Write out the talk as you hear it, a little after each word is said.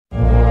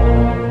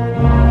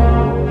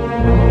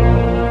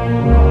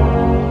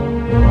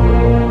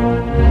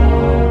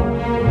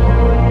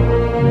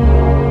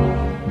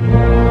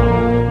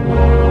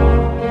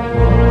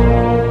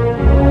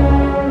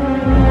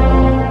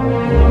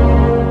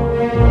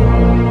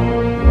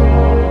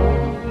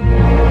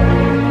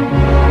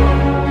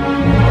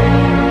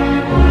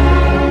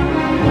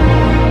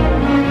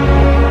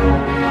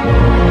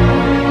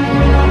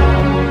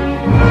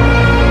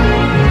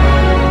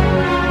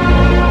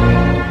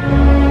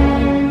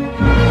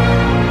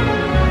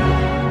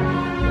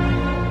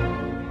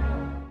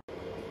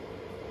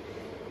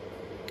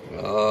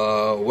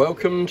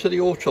welcome to the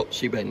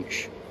autopsy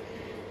bench.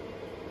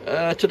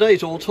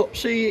 Today's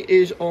autopsy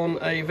is on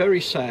a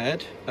very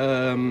sad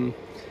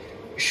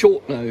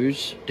short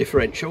nose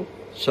differential.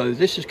 So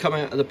this has come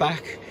out of the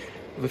back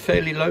of a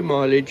fairly low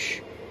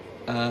mileage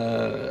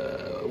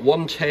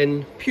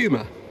 110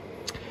 Puma,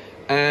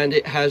 and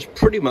it has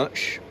pretty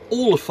much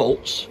all the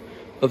faults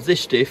of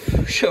this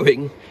diff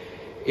showing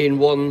in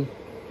one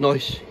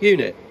nice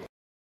unit.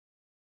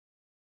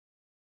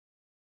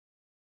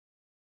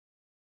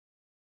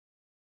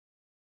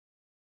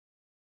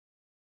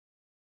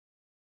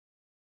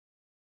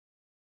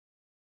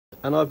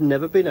 And I've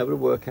never been able to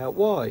work out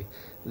why.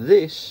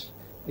 This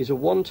is a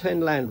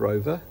 110 Land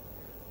Rover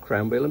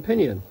crown wheel and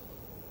pinion.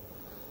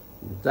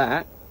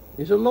 That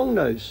is a long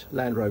nose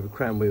Land Rover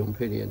crown wheel and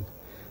pinion.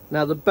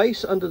 Now the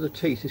base under the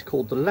teeth is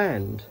called the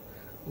Land.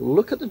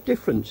 Look at the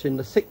difference in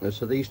the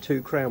thickness of these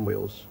two crown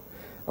wheels.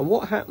 And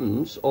what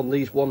happens on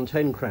these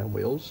 110 crown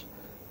wheels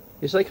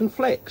is they can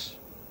flex.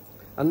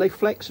 And they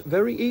flex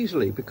very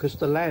easily because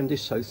the Land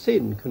is so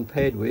thin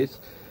compared with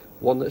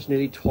one that's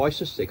nearly twice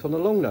as thick on the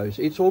long nose.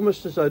 It's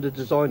almost as though the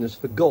designers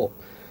forgot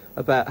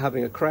about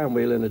having a crown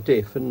wheel and a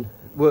diff and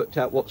worked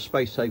out what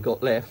space they've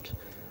got left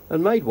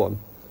and made one.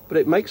 But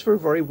it makes for a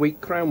very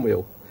weak crown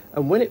wheel,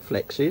 and when it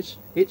flexes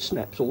it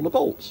snaps all the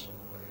bolts,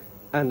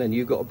 and then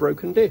you've got a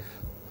broken diff.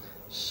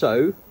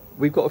 So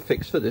we've got a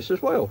fix for this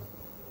as well.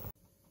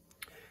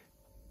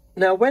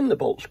 Now when the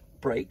bolts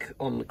break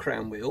on the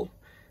crown wheel,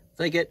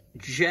 they get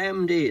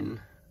jammed in,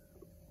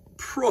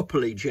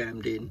 properly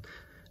jammed in,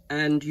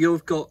 and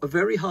you've got a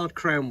very hard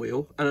crown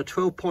wheel and a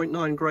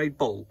 12.9 grade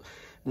bolt,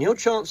 and your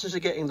chances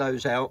of getting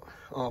those out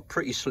are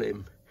pretty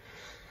slim.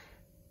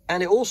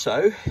 And it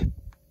also,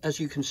 as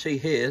you can see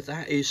here,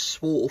 that is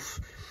swarf.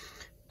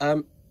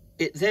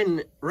 It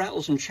then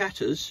rattles and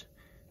chatters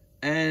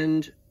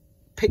and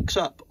picks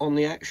up on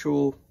the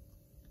actual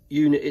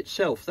unit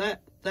itself.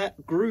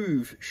 That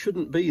groove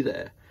shouldn't be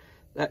there.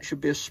 That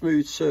should be a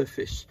smooth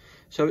surface.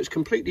 So it's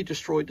completely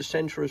destroyed the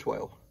centre as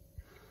well.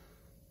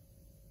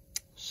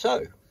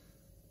 So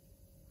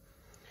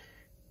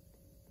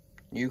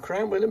new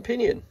crown wheel and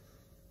pinion,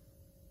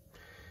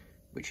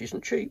 which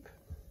isn't cheap,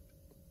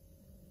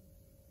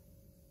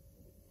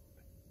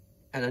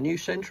 and a new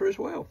centre as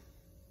well.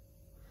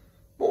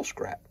 More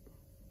scrap.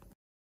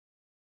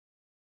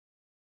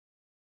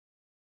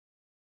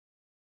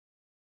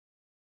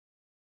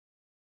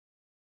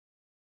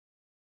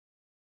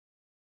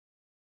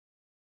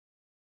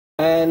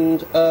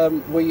 And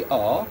we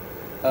are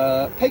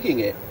pegging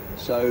it,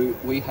 so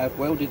we have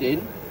welded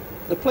in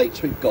the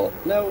plates we've got.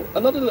 Now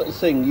another little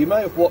thing, you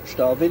may have watched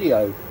our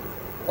video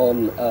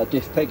on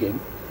diff pegging,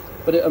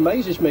 but it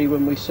amazes me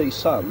when we see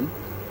some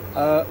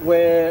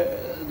where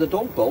the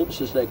dog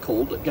bolts, as they're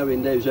called, that go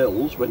in those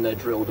L's when they're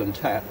drilled and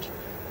tapped,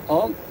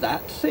 aren't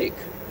that thick.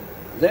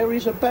 There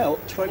is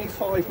about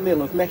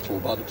 25mm of metal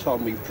by the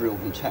time we've drilled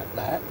and tapped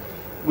that,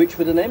 which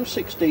with an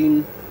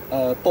M16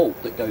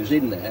 bolt that goes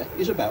in there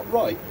is about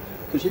right.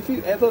 Because if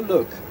you ever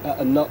look at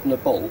a nut and a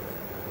bolt,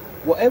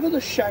 whatever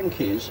the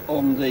shank is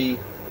on the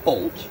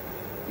bolt,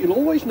 you'll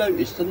always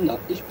notice the nut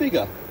is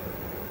bigger.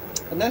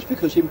 And that's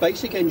because in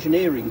basic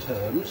engineering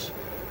terms,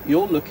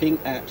 you're looking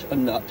at a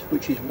nut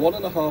which is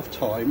 1.5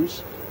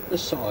 times the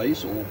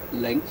size, or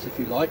length if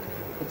you like,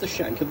 of the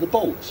shank of the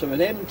bolt. So an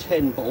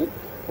M10 bolt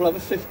will have a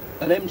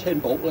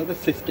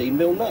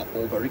 15mm nut,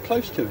 or very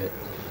close to it.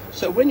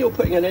 So when you're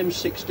putting an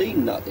M16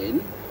 nut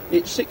in,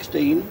 it's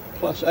 16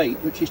 plus 8,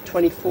 which is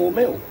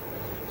 24mm.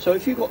 So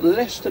if you've got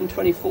less than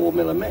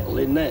 24mm of metal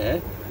in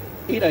there,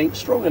 it ain't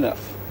strong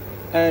enough.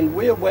 And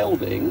we're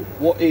welding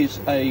what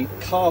is a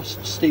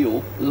cast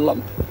steel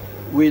lump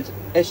with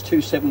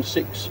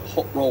S276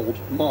 hot rolled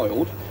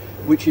mild,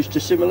 which is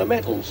dissimilar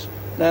metals.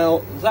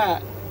 Now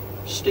that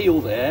steel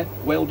there,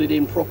 welded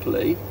in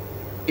properly,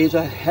 is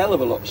a hell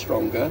of a lot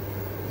stronger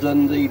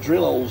than the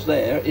drill holes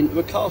there into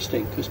a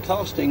casting, because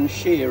castings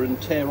shear and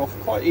tear off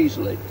quite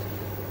easily.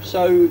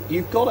 So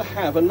you've got to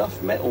have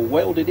enough metal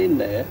welded in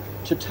there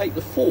to take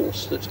the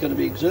force that's going to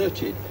be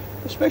exerted,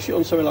 especially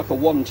on something like a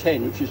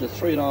 110, which is a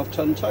 3.5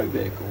 ton tow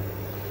vehicle.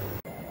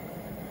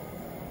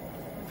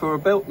 For a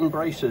belt and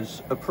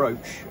braces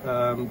approach,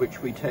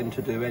 which we tend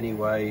to do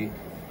anyway,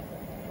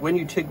 when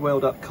you TIG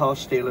weld up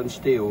cast steel and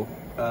steel,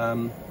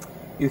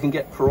 you can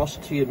get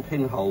porosity in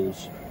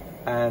pinholes,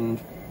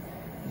 and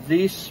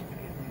this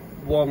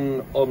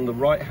one on the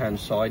right hand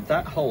side,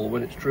 that hole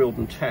when it's drilled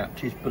and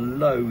tapped is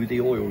below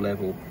the oil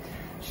level.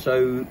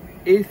 So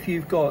if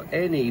you've got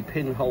any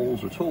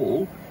pinholes at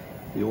all,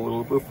 the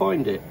oil will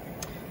find it.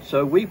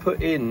 So we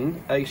put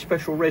in a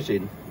special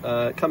resin.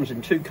 It comes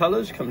in two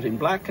colours, comes in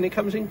black and it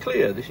comes in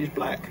clear. This is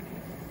black.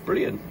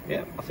 Brilliant.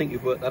 Yeah, I think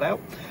you've worked that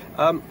out.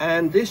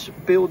 And this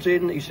builds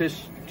in, he says,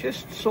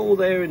 just saw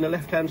there in the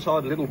left hand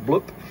side a little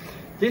bloop.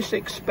 This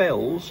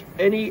expels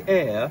any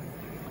air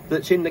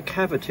that's in the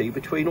cavity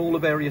between all the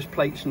various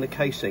plates in the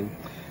casing,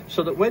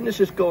 so that when this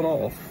has gone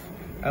off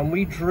and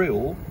we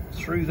drill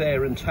through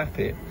there and tap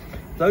it,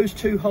 those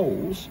two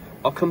holes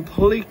are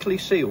completely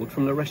sealed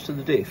from the rest of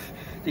the diff.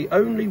 The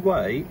only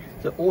way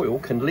that oil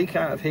can leak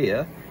out of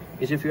here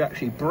is if you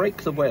actually break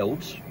the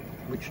welds,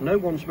 which no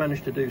one's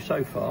managed to do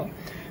so far,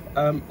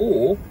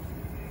 or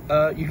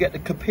you get the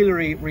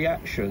capillary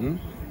reaction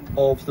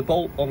of the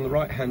bolt on the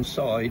right hand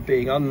side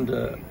being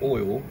under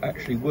oil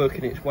actually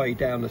working its way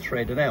down the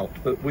thread and out.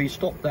 But we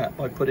stop that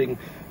by putting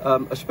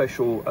a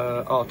special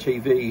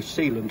RTV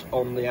sealant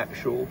on the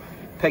actual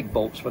peg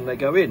bolts when they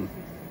go in.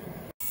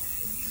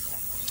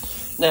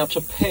 Now,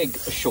 to peg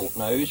a short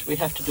nose, we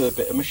have to do a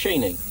bit of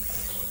machining.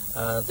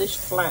 This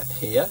flat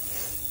here,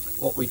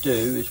 what we do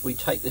is we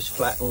take this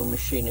flat and we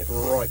machine it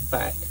right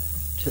back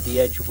to the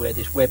edge of where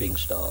this webbing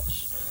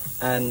starts.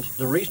 And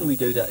the reason we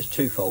do that is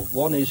twofold.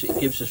 One is it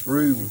gives us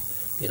room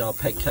in our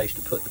peg case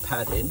to put the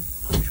pad in,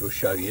 which we'll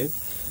show you.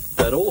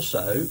 But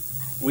also,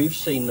 we've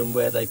seen them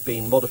where they've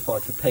been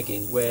modified for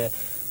pegging, where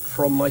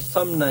from my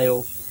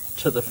thumbnail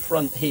to the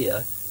front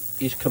here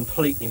is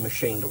completely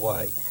machined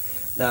away.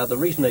 Now, the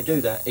reason they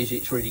do that is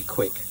it's really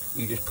quick.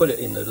 You just put it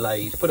in the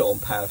lathe, put it on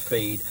power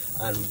feed,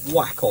 and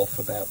whack off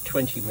about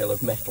 20 mil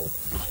of metal.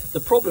 The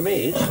problem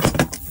is,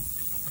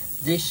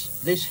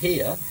 this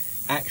here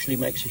actually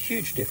makes a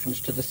huge difference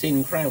to the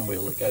thin crown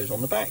wheel that goes on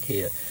the back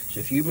here. So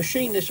if you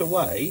machine this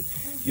away,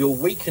 you're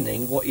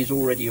weakening what is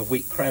already a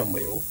weak crown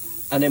wheel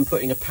and then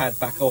putting a pad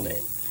back on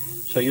it.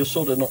 So you're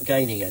sort of not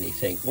gaining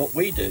anything. What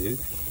we do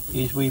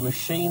is we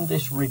machine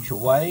this ridge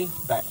away,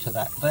 back to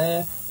that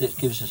there. This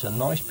gives us a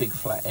nice big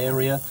flat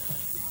area.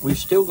 We've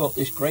still got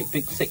this great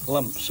big thick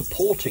lump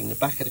supporting the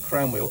back of the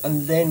crown wheel,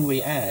 and then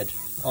we add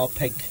our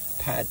peg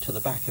pad to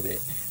the back of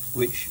it,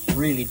 which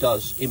really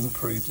does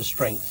improve the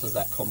strength of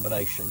that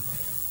combination.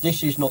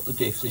 This is not the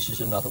diff, this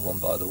is another one,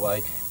 by the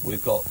way.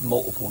 We've got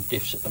multiple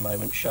diffs at the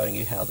moment showing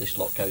you how this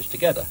lot goes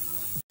together.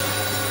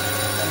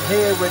 And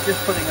here we're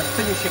just putting a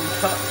finishing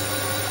touch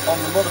on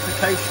the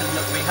modification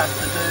that we have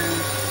to do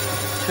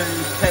to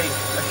peg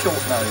a short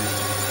nose.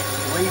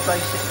 We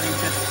basically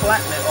just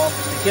flatten it off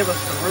to give us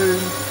the room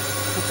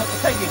to put the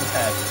pegging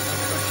pad,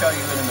 which we'll show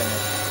you in a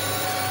minute.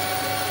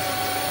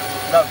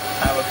 No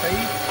power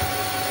feed.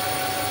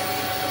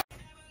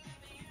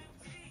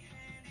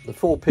 The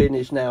 4-pin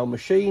is now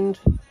machined.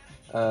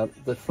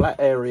 The flat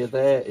area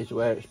there is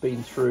where it's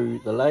been through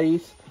the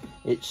lathe.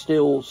 It's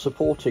still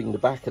supporting the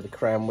back of the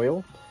crown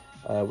wheel,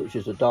 which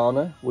is a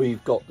Dana.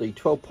 We've got the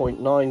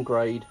 12.9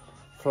 grade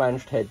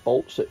flanged head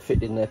bolts that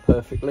fit in there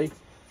perfectly,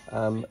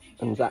 and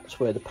that's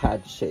where the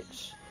pad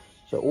sits.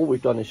 So all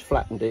we've done is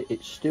flattened it.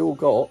 It's still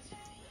got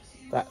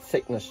that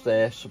thickness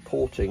there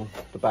supporting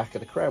the back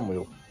of the crown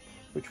wheel,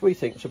 which we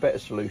think is a better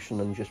solution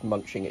than just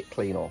munching it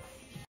clean off.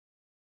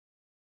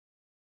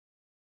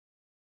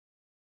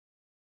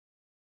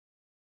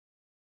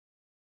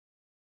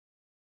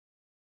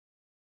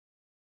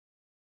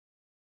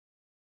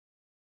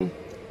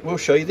 We'll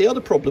show you the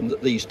other problem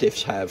that these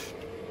diffs have.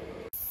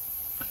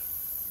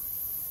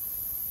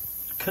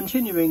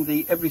 Continuing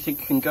the everything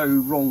can go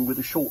wrong with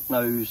a short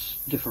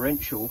nose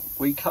differential,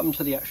 we come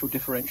to the actual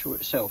differential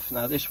itself.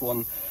 Now this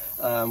one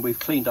we've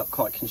cleaned up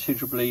quite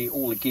considerably.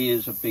 All the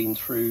gears have been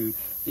through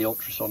the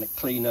ultrasonic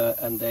cleaner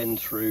and then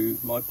through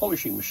my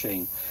polishing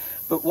machine.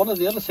 But one of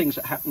the other things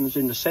that happens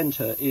in the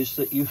centre is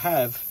that you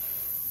have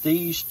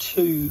these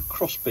two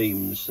cross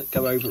beams that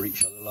go over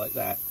each other like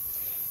that.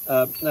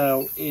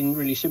 Now, in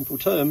really simple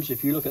terms,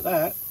 if you look at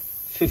that,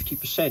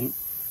 50%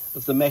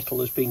 of the metal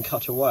has been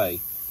cut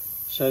away.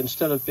 So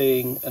instead of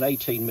being an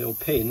 18mm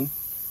pin,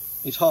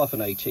 it's half an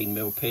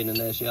 18mm pin, and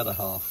there's the other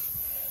half.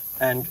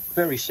 And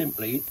very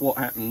simply, what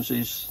happens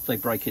is they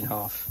break in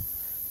half.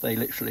 They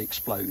literally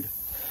explode.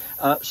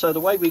 So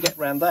the way we get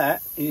around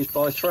that is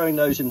by throwing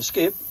those in the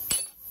skip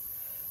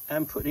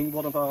and putting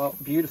one of our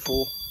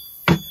beautiful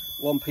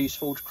one-piece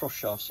forged cross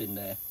shafts in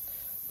there.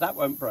 That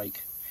won't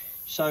break.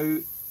 So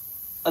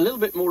a little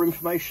bit more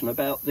information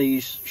about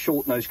these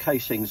short nose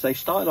casings. They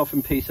started off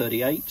in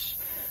P38s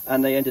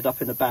and they ended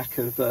up in the back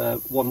of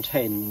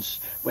 110s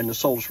when the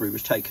Salisbury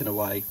was taken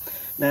away.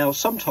 Now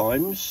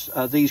sometimes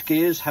these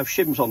gears have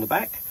shims on the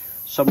back,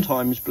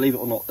 sometimes, believe it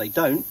or not, they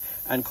don't,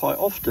 and quite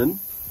often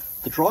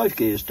the drive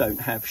gears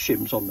don't have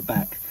shims on the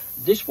back.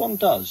 This one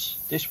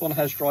does. This one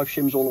has drive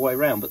shims all the way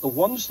around, but the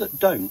ones that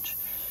don't,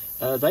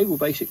 they will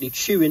basically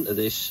chew into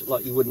this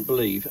like you wouldn't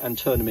believe and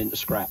turn them into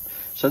scrap.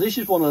 So this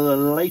is one of the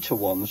later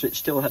ones. It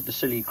still had the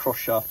silly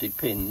cross-shafted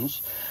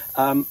pins.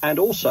 And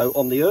also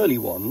on the early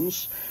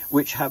ones,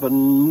 which have a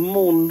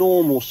more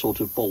normal sort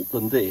of bolt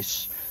than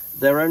this,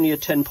 they're only a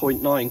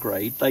 10.9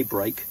 grade, they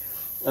break.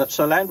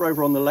 So Land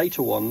Rover on the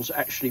later ones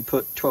actually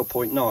put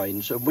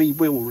 12.9s, and we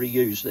will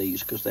reuse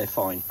these because they're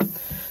fine.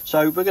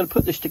 So we're going to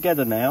put this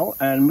together now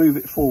and move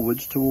it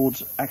forwards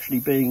towards actually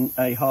being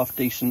a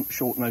half-decent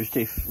short-nose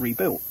diff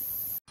rebuilt.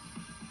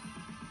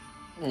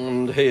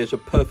 And here's a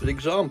perfect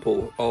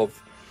example of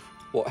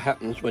what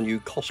happens when you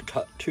cost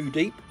cut too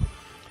deep.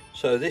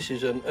 So this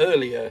is an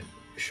earlier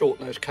short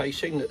nose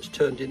casing that's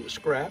turned into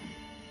scrap,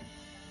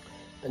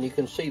 and you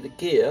can see the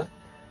gear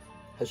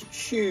has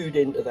chewed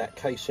into that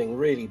casing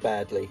really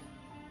badly.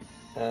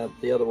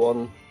 The other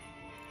one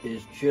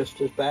is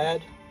just as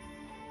bad,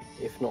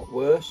 if not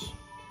worse,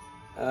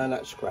 and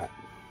that's scrap,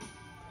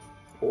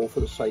 all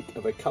for the sake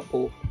of a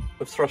couple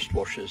of thrust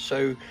washers.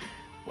 So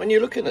when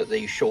you're looking at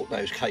these short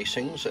nose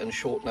casings and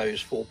short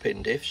nose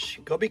 4-pin diffs,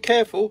 you've got to be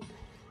careful.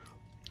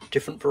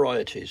 Different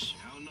varieties.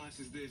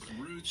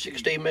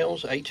 16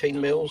 mils, 18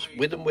 mils,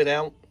 with and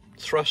without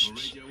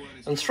thrusts.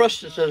 And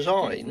thrusts are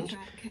designed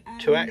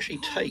to actually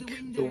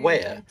take the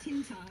wear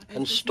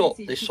and stop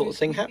this sort of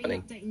thing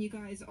happening.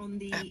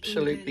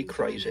 Absolutely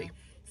crazy.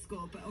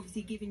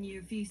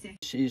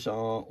 This is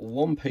our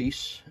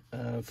one-piece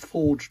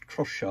forged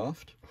cross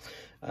shaft,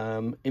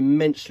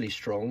 immensely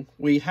strong.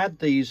 We had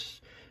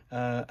these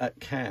at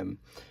Cam,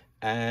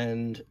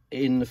 and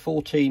in the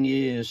 14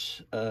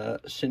 years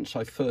since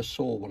I first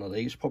saw one of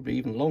these, probably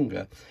even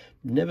longer,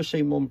 never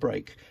seen one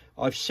break.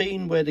 I've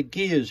seen where the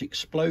gears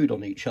explode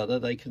on each other.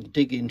 They can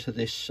dig into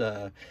this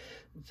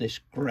this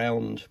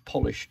ground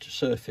polished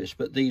surface,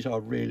 but these are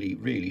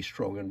really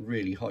strong and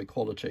really high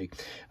quality.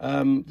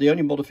 The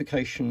only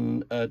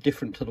modification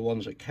different to the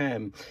ones at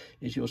Cam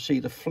is you'll see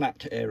the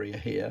flat area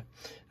here,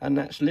 and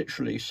that's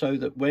literally so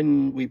that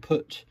when we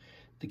put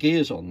the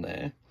gears on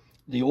there,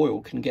 the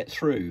oil can get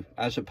through,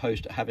 as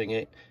opposed to having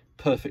it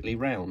perfectly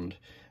round.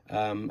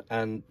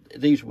 And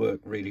these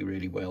work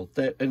really well.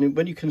 And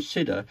when you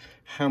consider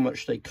how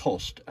much they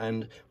cost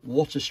and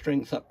what a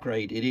strength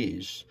upgrade it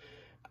is,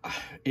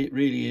 it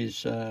really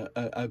is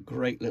a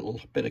great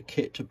little bit of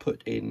kit to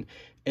put in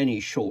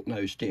any short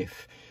nose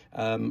diff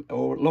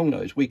or long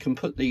nose. We can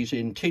put these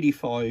in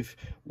TD5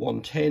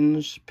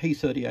 110s,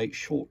 P38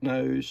 short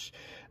nose.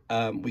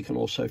 We can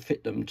also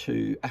fit them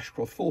to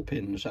Ashcroft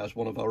 4-pins, as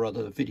one of our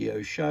other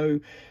videos show,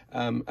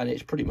 and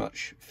it's pretty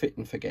much fit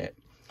and forget.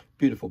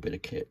 Beautiful bit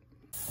of kit.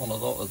 On a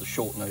lot of the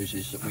short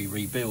noses that we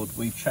rebuild,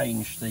 we've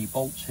changed the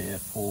bolts here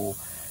for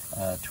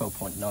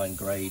 12.9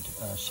 grade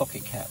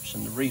socket caps,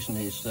 and the reason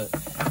is that,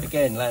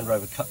 again, Land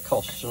Rover cut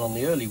costs, and on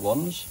the early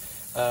ones,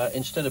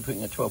 instead of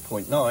putting a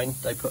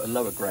 12.9, they put a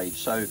lower grade.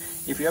 So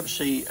if you ever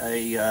see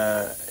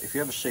a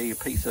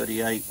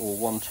P38 or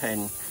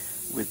 110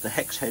 with the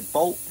hex head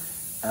bolt,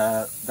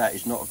 that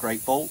is not a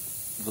great bolt.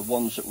 The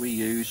ones that we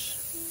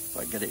use, if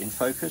I can get it in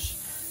focus,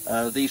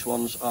 these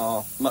ones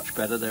are much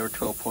better. They're a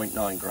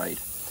 12.9 grade,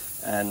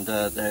 and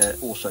they're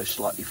also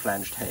slightly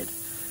flanged head.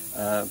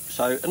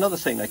 So another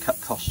thing they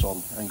cut costs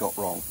on and got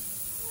wrong.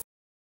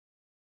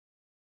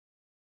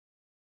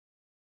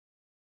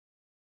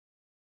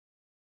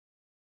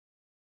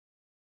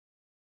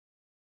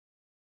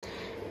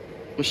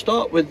 We'll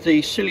start with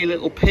the silly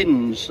little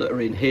pins that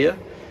are in here.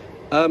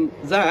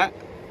 That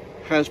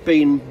has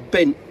been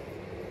bent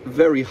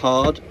very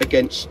hard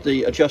against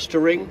the adjuster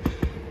ring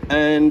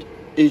and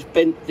is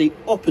bent the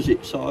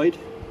opposite side.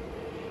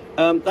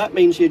 That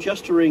means the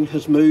adjuster ring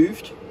has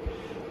moved,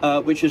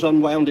 which has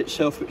unwound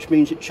itself, which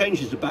means it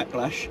changes the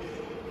backlash,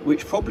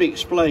 which probably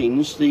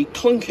explains the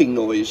clunking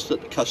noise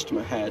that the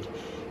customer had.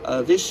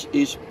 This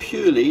is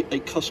purely a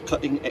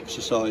cost-cutting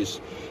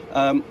exercise.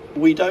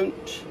 We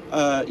don't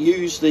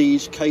use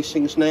these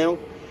casings now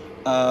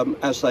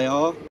as they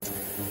are.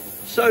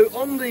 So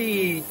on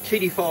the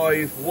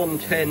TD5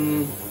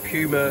 110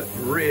 Puma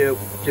rear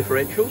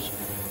differentials,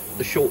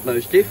 the short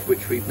nose diff,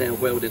 which we've now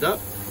welded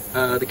up,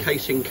 the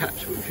casing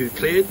caps which we've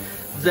cleared,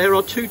 there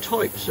are two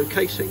types of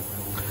casing.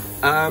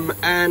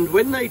 And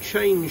when they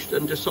changed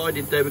and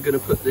decided they were going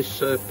to put this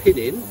pin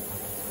in,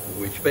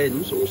 which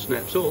bends or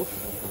snaps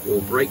off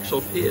or breaks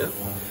off here,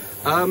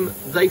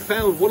 they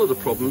found one of the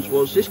problems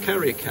was this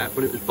carrier cap,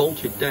 when it was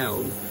bolted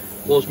down,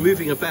 was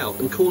moving about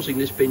and causing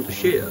this pin to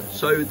shear.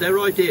 So their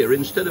idea,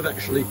 instead of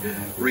actually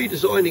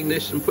redesigning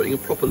this and putting a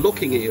proper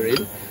locking ear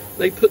in,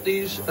 they put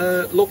these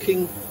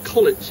locking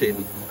collets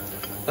in.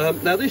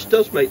 Now this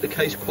does make the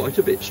case quite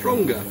a bit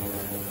stronger.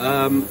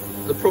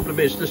 The problem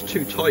is there's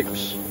two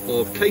types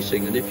of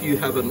casing, and if you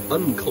have an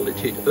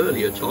uncolleted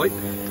earlier type,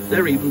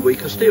 they're even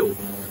weaker still.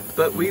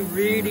 But we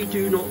really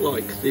do not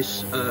like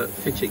this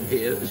fitting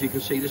here. As you can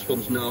see, this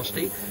one's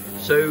nasty.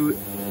 So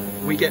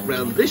we get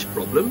round this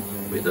problem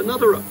with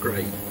another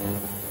upgrade.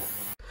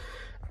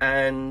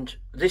 And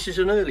this is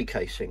an early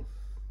casing.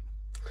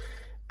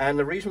 And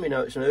the reason we know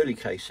it's an early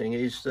casing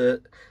is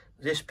that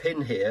this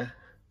pin here,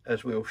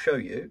 as we'll show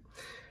you,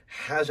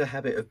 has a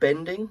habit of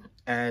bending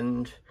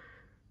and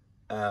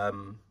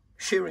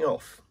shearing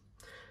off.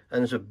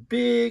 And there's a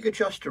big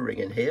adjuster ring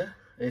in here.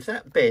 And if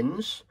that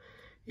bends,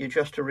 the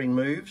adjuster ring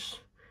moves,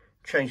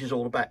 changes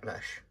all the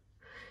backlash.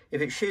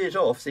 If it shears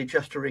off, the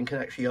adjuster ring can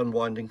actually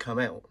unwind and come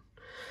out.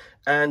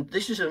 And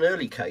this is an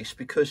early case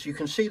because you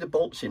can see the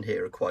bolts in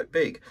here are quite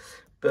big,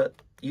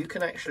 but you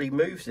can actually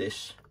move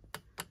this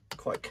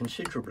quite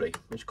considerably.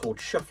 It's called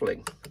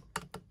shuffling.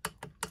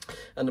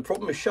 And the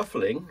problem with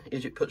shuffling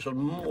is it puts a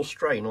more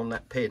strain on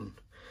that pin.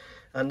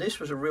 And this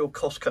was a real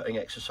cost-cutting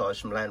exercise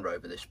from Land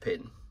Rover, this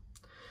pin.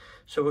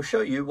 So we'll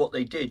show you what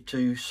they did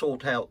to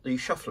sort out the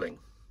shuffling.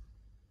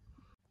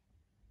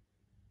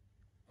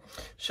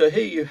 So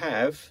here you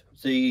have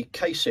the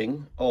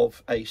casing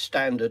of a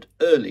standard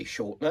early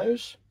short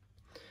nose.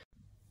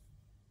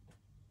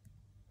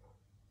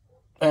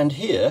 And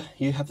here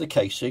you have the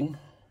casing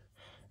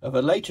of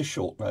a later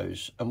short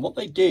nose. And what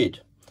they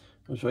did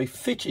was they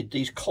fitted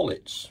these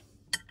collets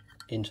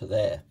into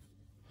there.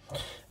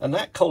 and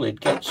that collet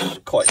gets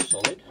quite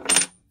solid,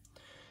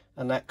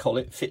 and that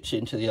collet fits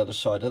into the other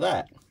side of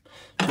that.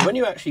 So when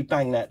you actually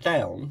bang that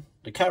down,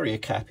 the carrier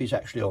cap is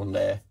actually on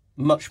there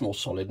much more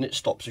solid, and it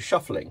stops the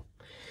shuffling,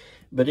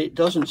 but it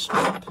doesn't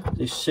stop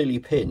this silly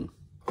pin.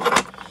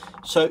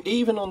 So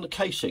even on the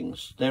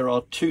casings there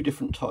are two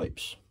different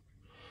types,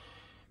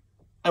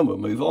 and we'll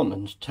move on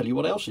and tell you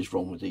what else is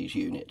wrong with these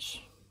units.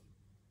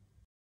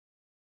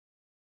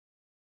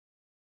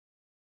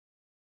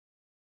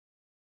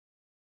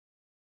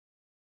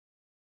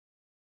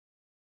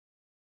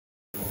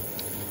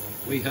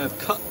 We have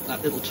cut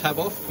that little tab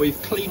off,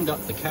 we've cleaned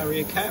up the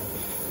carrier cap,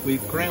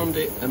 we've ground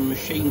it and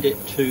machined it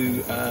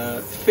to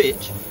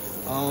fit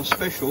our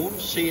special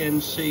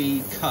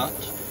CNC cut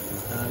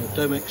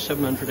Domex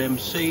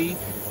 700MC,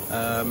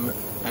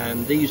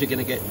 and these are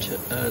going to get,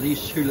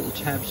 these two little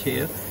tabs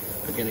here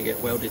are going to get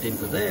welded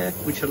into there,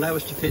 which allow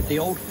us to fit the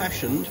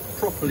old-fashioned,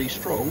 properly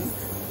strong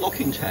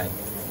locking tab.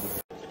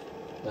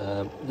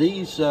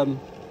 These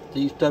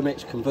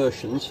Domex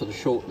conversions for the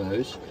short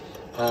nose,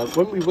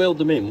 when we weld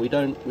them in, we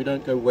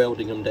don't go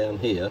welding them down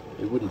here.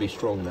 It wouldn't be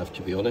strong enough,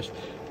 to be honest.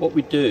 What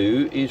we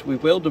do is we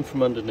weld them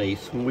from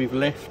underneath, and we've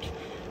left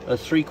a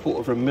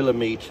 3/4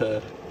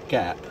 millimeter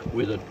gap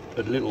with a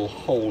little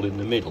hole in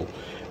the middle,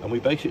 and we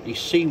basically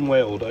seam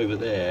weld over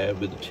there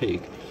with a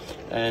TIG,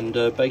 and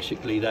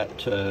basically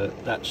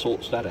that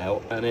sorts that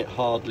out, and it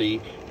hardly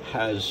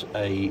has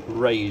a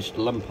raised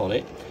lump on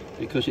it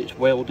because it's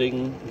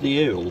welding the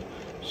eel,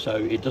 so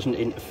it doesn't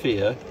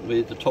interfere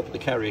with the top of the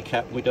carrier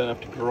cap. We don't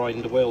have to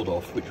grind the weld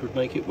off, which would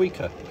make it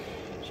weaker,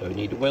 so we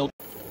need to weld.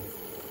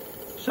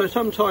 So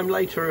sometime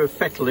later of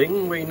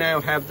fettling, we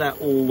now have that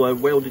all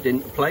welded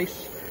into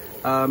place.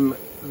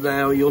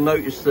 Now you'll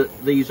notice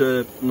that these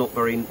are not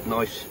very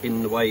nice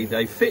in the way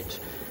they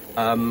fit,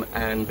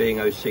 and being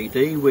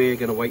OCD, we're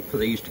going to wait for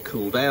these to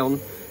cool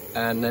down,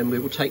 and then we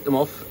will take them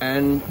off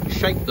and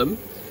shape them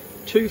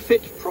to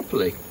fit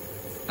properly,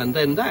 and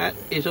then that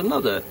is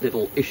another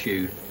little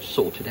issue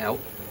sorted out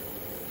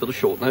for the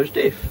short nose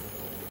diff.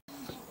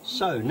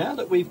 So now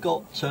that we've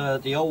got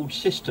the old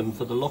system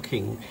for the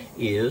locking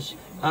ears,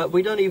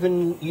 we don't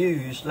even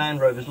use Land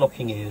Rover's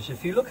locking ears.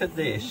 If you look at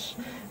this,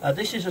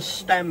 this is a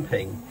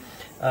stamping.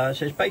 So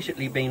it's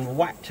basically been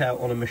whacked out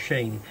on a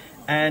machine,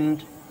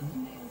 and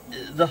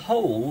the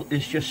hole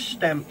is just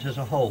stamped as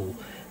a hole,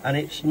 and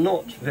it's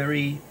not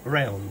very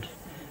round.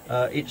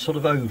 It's sort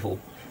of oval,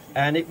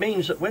 and it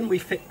means that when we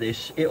fit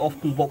this, it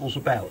often wobbles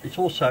about. It's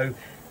also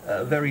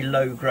very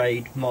low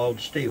grade mild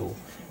steel.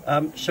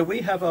 So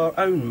we have our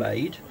own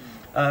made.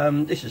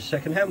 This is a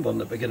second-hand one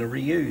that we're going to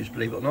reuse,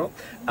 believe it or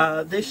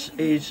not. This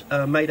is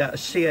made out of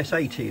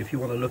CS80, if you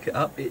want to look it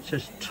up. It's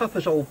as tough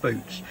as old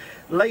boots.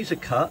 Laser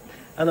cut,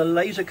 and a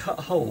laser cut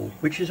hole,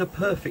 which is a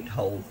perfect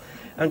hole.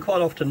 And quite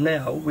often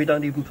now we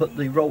don't even put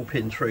the roll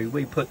pin through.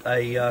 We put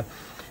a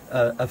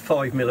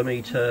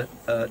 5mm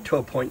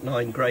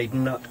 12.9 grade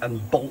nut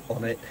and bolt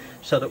on it,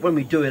 so that when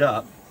we do it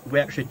up,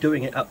 we're actually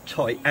doing it up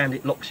tight and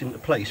it locks into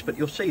place. But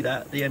you'll see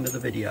that at the end of the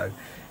video.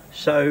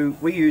 So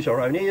we use our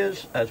own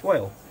ears as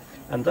well,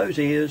 and those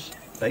ears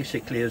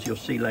basically, as you'll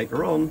see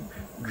later on,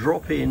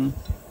 drop in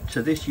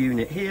to this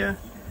unit here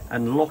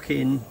and lock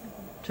in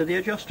to the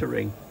adjuster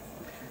ring.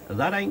 And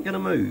that ain't going to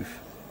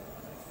move.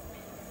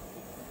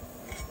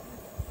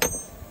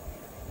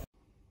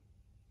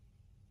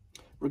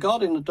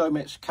 Regarding the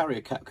Domex carrier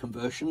cap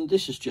conversion,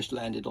 this has just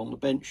landed on the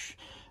bench.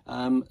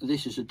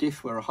 This is a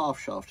diff where a half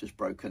shaft is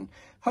broken,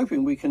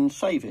 hoping we can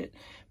save it.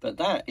 But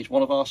that is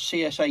one of our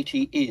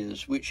CS80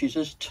 ears, which is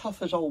as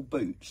tough as old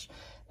boots,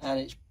 and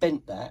it's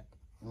bent that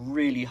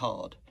really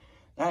hard.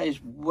 That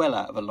is well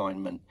out of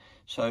alignment.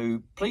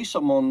 So please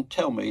someone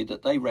tell me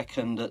that they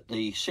reckon that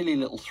the silly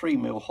little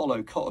 3mm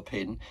hollow cotter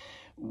pin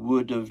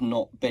would have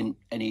not bent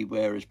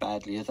anywhere as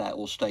badly as that,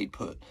 or stayed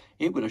put.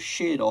 It would have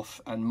sheared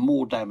off and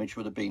more damage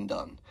would have been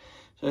done.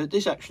 So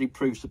this actually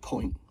proves the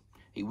point.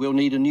 He will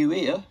need a new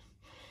ear.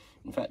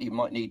 In fact, he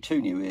might need two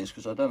new ears,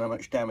 because I don't know how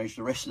much damage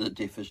the rest of the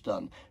diff has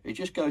done. It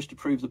just goes to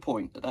prove the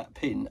point that that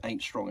pin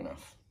ain't strong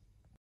enough.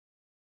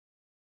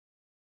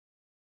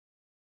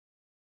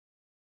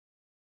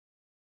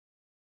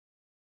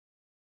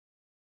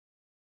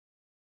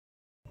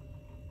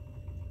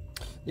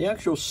 The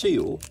actual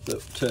seal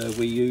that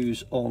we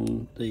use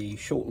on the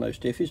short nose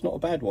diff is not a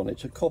bad one.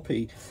 It's a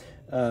copy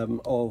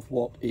of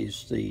what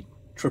is the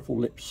triple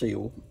lip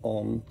seal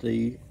on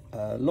the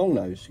long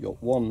nose. You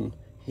got one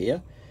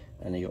here,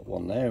 and you got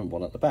one there and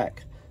one at the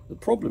back. The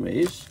problem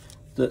is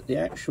that the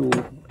actual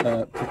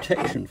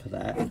protection for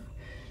that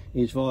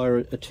is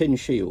via a tin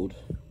shield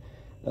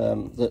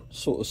that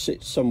sort of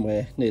sits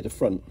somewhere near the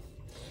front,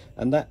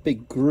 and that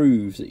big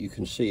groove that you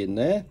can see in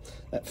there,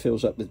 that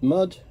fills up with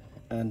mud,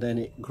 and then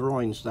it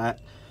grinds that,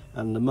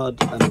 and the mud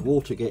and the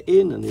water get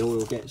in and the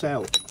oil gets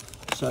out.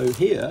 So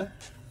here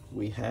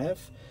we have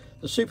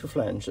the super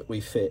flange that we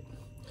fit,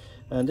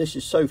 and this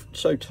is so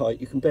tight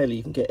you can barely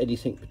even get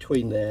anything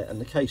between there and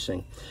the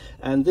casing.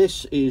 And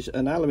this is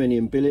an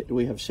aluminium billet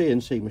we have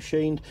CNC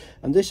machined,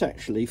 and this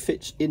actually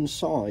fits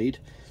inside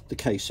the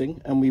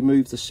casing, and we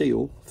move the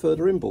seal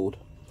further inboard.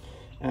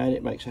 and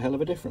it makes a hell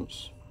of a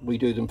difference. We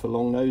do them for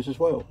long nose as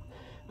well.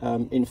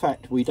 In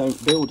fact, we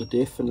don't build a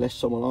diff unless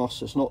someone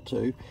asks us not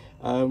to,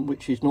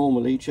 which is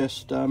normally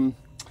just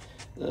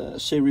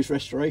series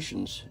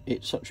restorations.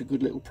 It's such a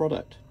good little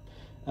product.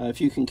 If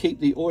you can keep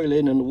the oil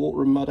in and the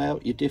water and mud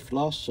out, your diff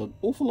lasts an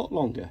awful lot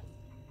longer.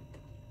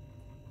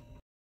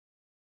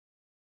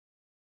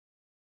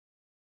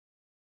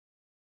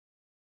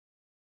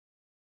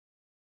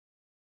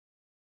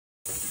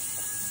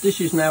 This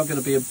is now going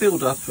to be a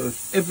build-up of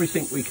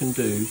everything we can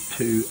do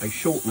to a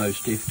short nose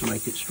diff to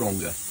make it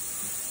stronger.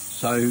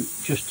 So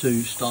just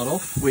to start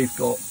off, we've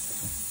got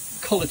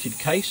colleted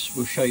case.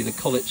 We'll show you the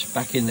collets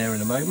back in there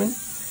in a moment.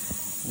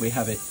 We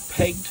have it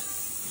pegged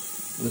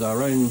with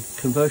our own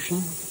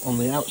conversion on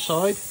the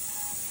outside,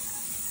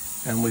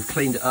 and we've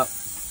cleaned it up,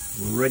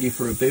 ready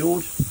for a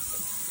build.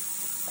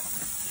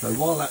 So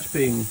while that's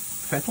being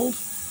fettled,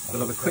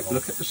 we'll have a quick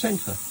look at the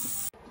centre.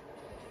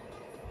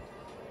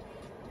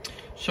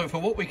 So for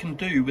what we can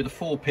do with a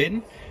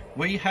 4-pin,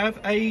 we have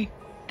a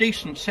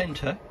decent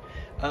centre.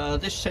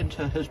 This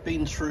centre has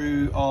been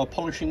through our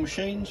polishing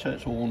machine, so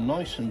it's all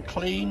nice and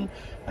clean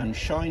and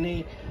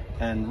shiny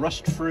and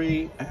rust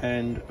free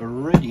and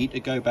ready to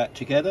go back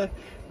together.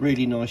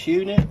 Really nice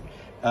unit.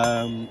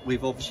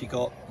 We've obviously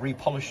got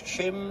repolished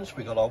shims,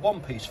 we've got our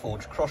one-piece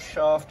forged cross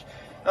shaft,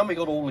 and we've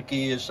got all the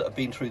gears that have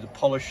been through the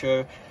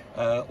polisher,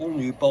 all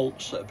new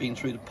bolts that have been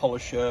through the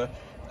polisher,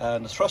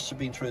 and the thrusts have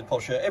been through the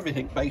polisher.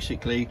 Everything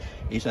basically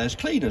is as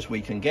clean as we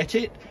can get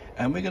it,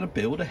 and we're going to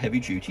build a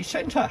heavy-duty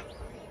centre.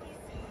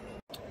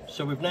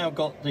 So we've now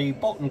got the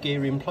bottom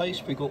gear in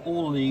place, we've got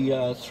all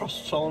the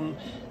thrusts on,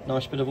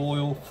 nice bit of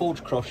oil,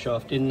 forged cross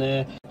shaft in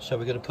there. So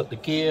we're going to put the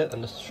gear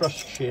and the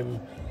thrust shim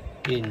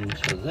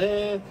into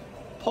there,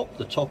 pop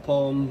the top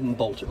on and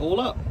bolt it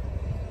all up.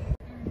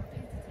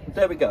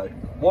 There we go,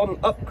 one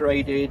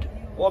upgraded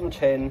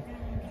 110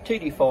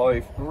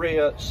 TD5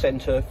 rear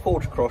centre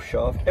forged cross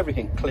shaft,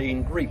 everything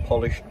cleaned,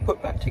 repolished,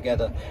 put back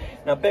together.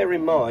 Now bear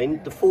in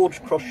mind the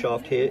forged cross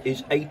shaft here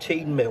is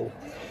 18mm.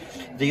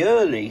 The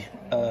early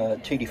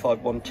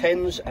TD5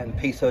 110s and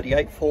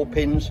P38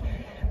 4-pins,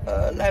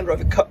 Land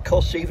Rover cut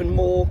costs even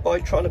more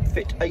by trying to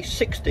fit a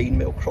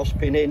 16mm cross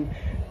pin in,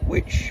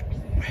 which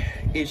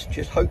is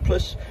just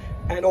hopeless,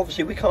 and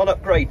obviously we can't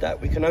upgrade that.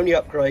 We can only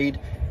upgrade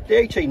the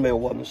 18mm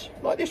ones,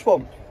 like this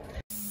one.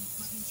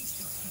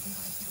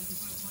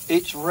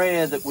 It's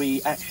rare that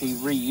we actually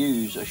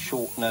reuse a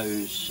short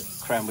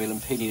nose crown wheel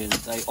and pinion.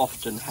 They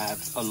often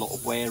have a lot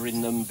of wear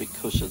in them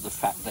because of the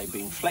fact they've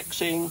been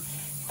flexing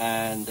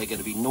and they're going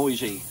to be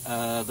noisy.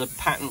 The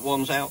patent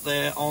ones out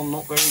there are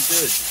not very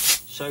good.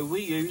 So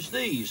we use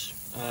these,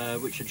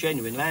 which are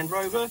genuine Land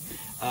Rover.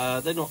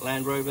 They're not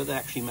Land Rover, they're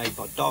actually made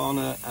by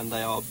Dana, and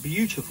they are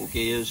beautiful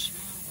gears.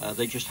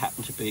 They just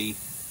happen to be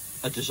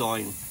a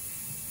design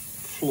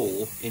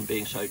flaw in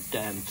being so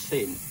damn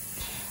thin.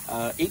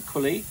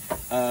 Equally,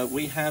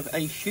 we have a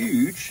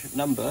huge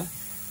number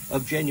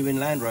of genuine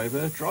Land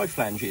Rover dry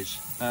flanges,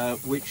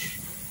 which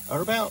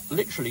are about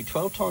literally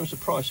 12 times the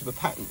price of a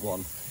patent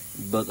one,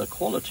 but the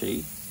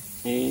quality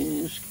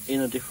is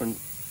in a different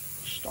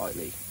style,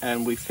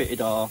 and we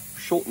fitted our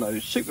short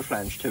nose super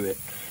flange to it,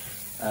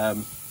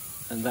 and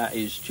that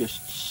is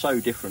just so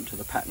different to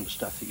the patent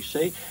stuff that you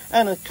see.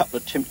 And a couple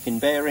of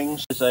Timken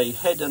bearings. There's a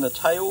head and a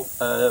tail.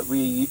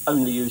 We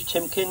only use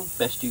Timken,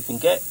 best you can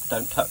get,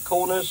 don't cut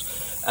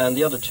corners. And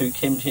the other two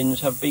Timkens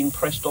have been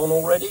pressed on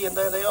already, and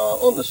there they are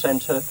on the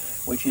centre,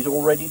 which is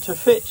all ready to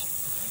fit.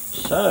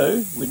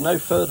 So with no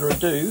further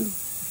ado,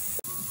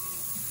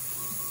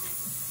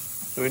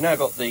 so we've now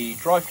got the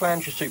dry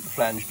flange, a super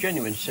flange,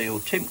 genuine seal,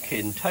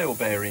 Timken tail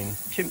bearing,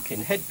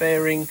 Timken head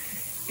bearing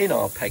in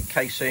our peg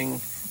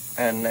casing,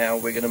 and now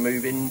we're going to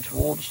move in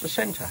towards the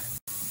centre.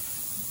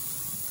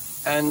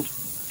 And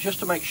just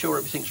to make sure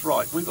everything's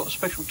right, we've got a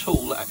special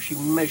tool that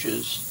actually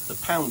measures the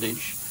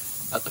poundage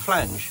at the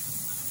flange,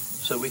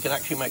 so we can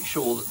actually make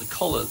sure that the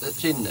collar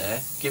that's in there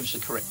gives the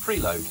correct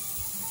preload,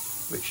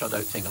 which I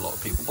don't think a lot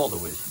of people bother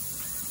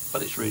with,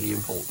 but it's really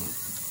important.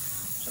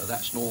 So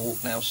that's all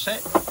now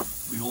set.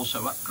 We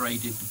also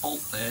upgraded the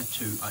bolt there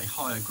to a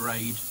higher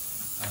grade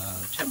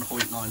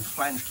 10.9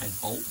 flanged head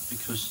bolt,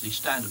 because the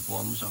standard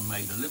ones are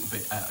made a little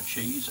bit out of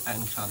cheese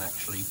and can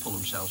actually pull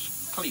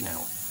themselves clean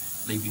out,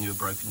 leaving you a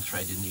broken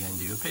thread in the end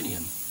of your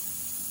pinion.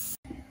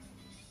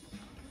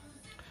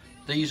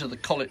 These are the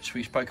collets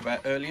we spoke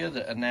about earlier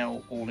that are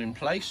now all in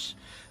place,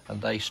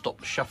 and they stop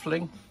the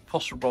shuffling.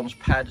 Phosphor bronze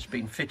pad has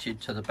been fitted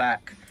to the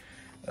back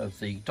of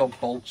the dog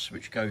bolts,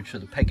 which go to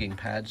the pegging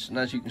pads, and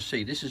as you can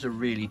see, this is a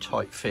really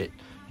tight fit.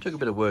 Took a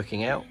bit of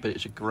working out, but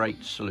it's a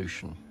great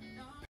solution.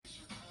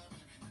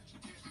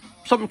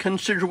 Some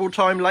considerable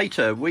time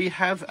later, we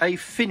have a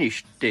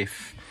finished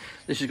diff.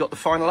 This has got the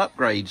final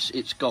upgrades.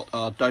 It's got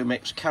our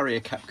Domex carrier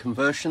cap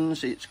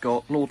conversions, it's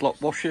got Nordlock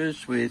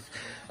washers with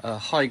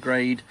high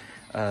grade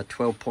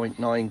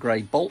 12.9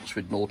 grade bolts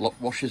with Nordlock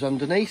washers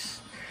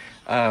underneath.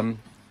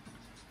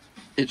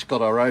 It's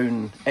got our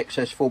own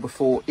XS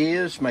 4x4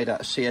 ears made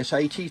out of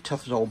CS80,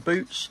 tough as old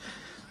boots.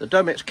 The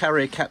Domex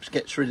carrier caps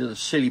gets rid of the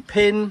silly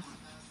pin.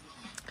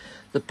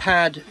 The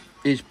pad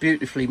is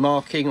beautifully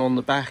marking on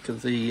the back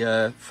of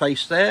the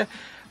face there,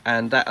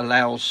 and that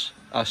allows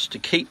us to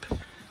keep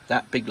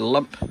that big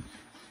lump,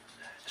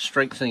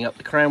 strengthening up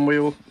the crown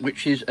wheel,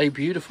 which is a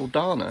beautiful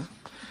darner.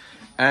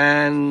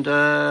 And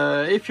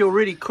if you're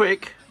really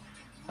quick,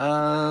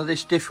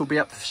 this diff will be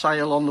up for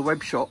sale on the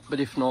web shop, but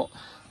if not,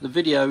 the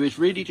video is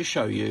really to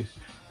show you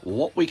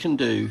what we can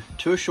do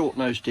to a short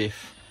nose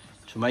diff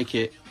to make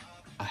it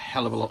a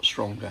hell of a lot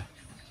stronger.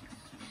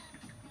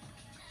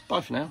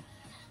 Bye for now.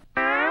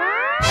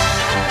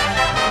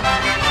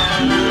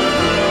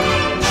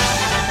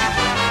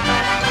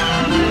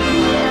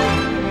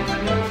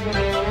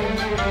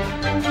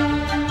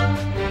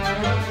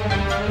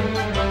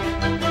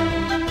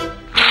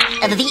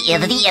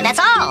 That's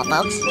all,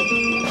 folks.